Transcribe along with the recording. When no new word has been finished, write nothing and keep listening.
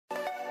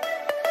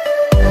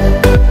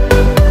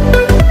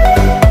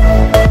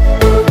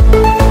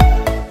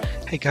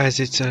Hey guys,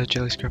 it's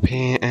JellyScrub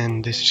here,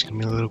 and this is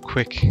going to be a little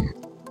quick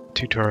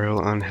tutorial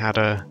on how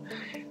to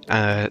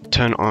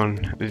turn on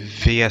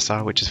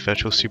VSR, which is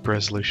Virtual Super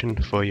Resolution,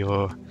 for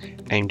your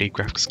AMD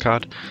graphics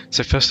card.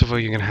 So first of all,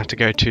 you're going to have to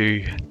go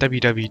to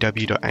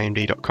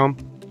www.amd.com.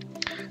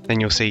 Then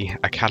you'll see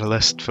a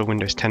catalyst for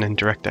Windows 10 and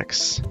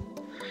DirectX.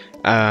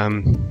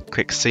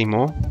 Click See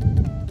More,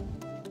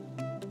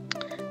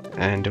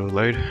 and it will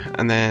load,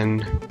 and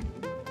then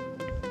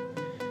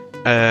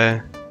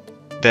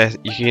there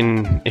you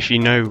can, if you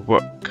know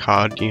what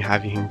card you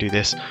have, you can do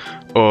this,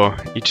 or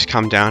you just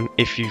come down.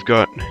 If you've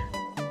got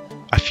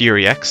a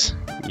Fury X,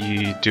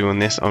 you do on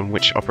this on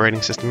which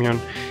operating system you're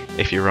on.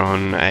 If you're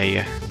on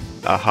a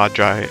hard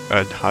drive,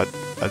 a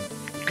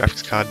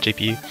graphics card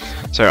GPU,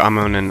 so I'm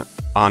on an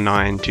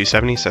R9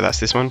 270, so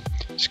that's this one.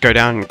 Just go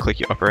down and click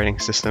your operating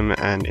system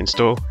and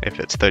install if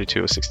it's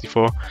 32 or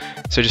 64.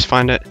 So just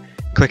find it,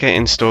 click it,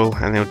 install,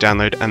 and it'll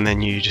download, and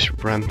then you just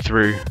run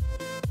through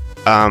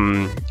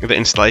the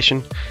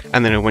installation,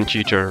 and then it'll want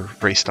you to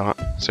restart.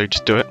 So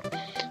just do it,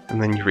 and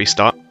then you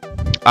restart.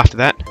 After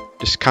that,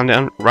 just come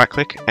down, right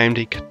click,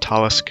 AMD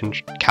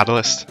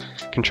Catalyst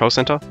Control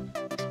Center.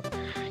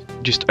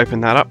 Just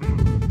open that up,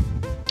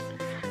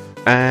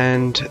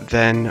 and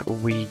then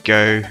we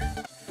go.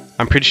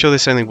 I'm pretty sure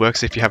this only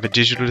works if you have a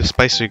digital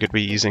display, so you could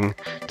be using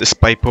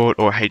DisplayPort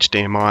or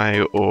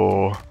HDMI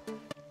or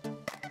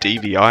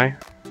DVI.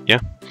 Yeah.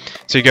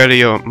 So you go to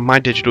your My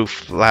Digital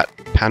Flat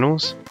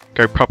Panels,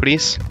 go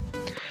Properties,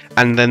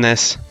 and then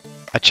there's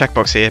a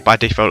checkbox here. By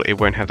default, it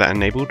won't have that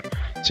enabled.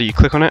 So you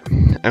click on it,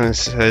 and it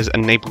says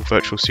Enable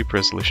Virtual Super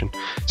Resolution.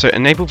 So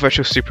enable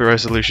Virtual Super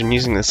Resolution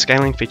using the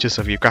scaling features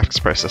of your graphics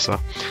processor.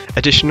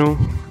 Additional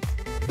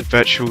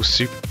virtual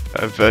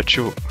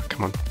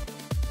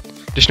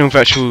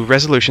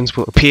resolutions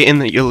will appear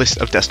in your list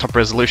of desktop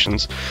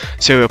resolutions.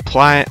 So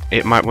apply,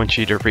 it might want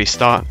you to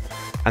restart,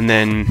 and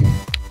then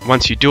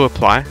once you do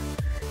apply,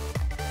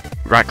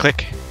 right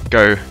click,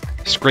 go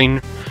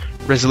Screen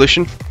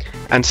Resolution,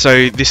 and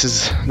so this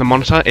is the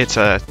monitor. It's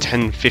a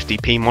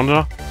 1050p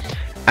monitor,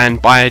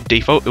 and by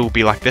default it will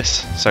be like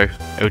this, so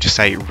it will just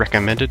say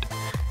recommended.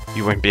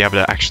 You won't be able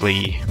to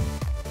actually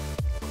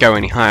go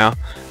any higher,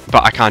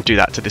 but I can't do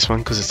that to this one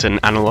because it's an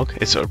analog,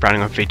 it's sort of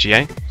running on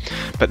VGA.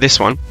 But this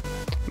one,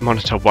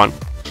 monitor 1,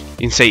 you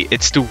can see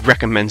it still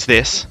recommends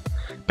this,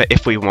 but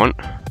if we want,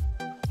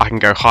 I can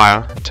go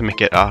higher to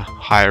make it a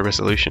higher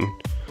resolution.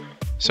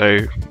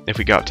 So if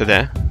we go up to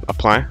there,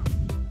 apply,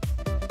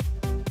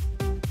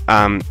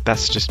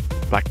 that's just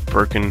like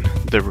broken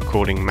the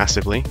recording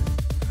massively,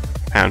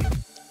 and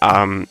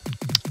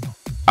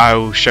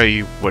I'll show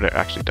you what it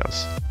actually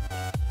does.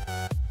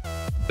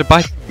 So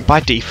by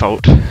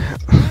default,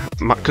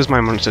 because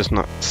my monitor's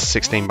not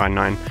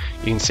 16:9,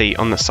 you can see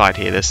on the side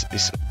here there's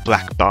this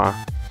black bar,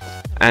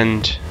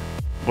 and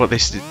what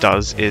this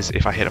does is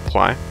if I hit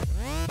apply,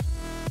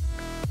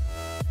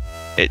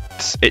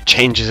 it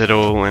changes it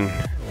all. And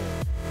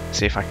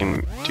see if I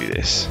can do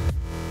this.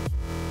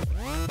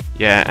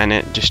 Yeah, and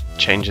it just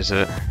changes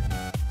it.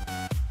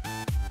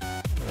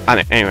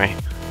 Anyway,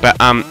 but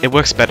it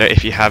works better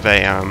if you have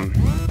a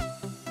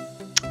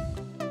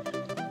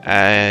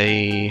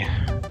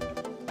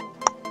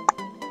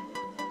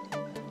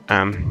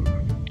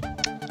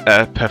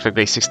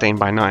perfectly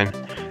 16:9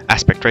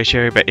 aspect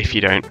ratio, but if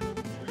you don't,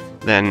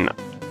 then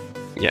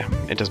yeah,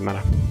 it doesn't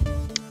matter.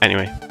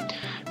 Anyway,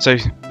 so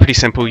pretty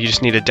simple. You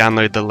just need to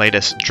download the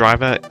latest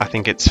driver. I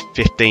think it's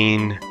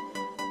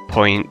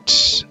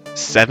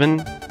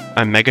 15.7,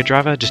 a mega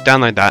driver. Just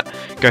download that,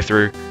 go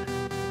through,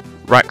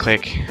 right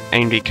click,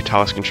 AMD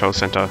Catalyst Control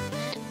Center,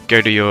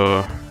 go to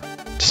your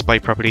display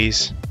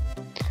properties,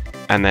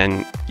 and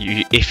then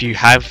if you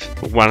have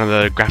one of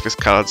the graphics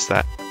cards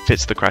that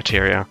fits the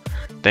criteria,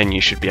 then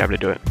you should be able to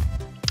do it.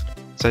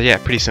 So yeah,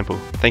 pretty simple.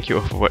 Thank you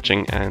all for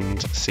watching, and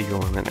see you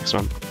all in the next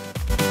one.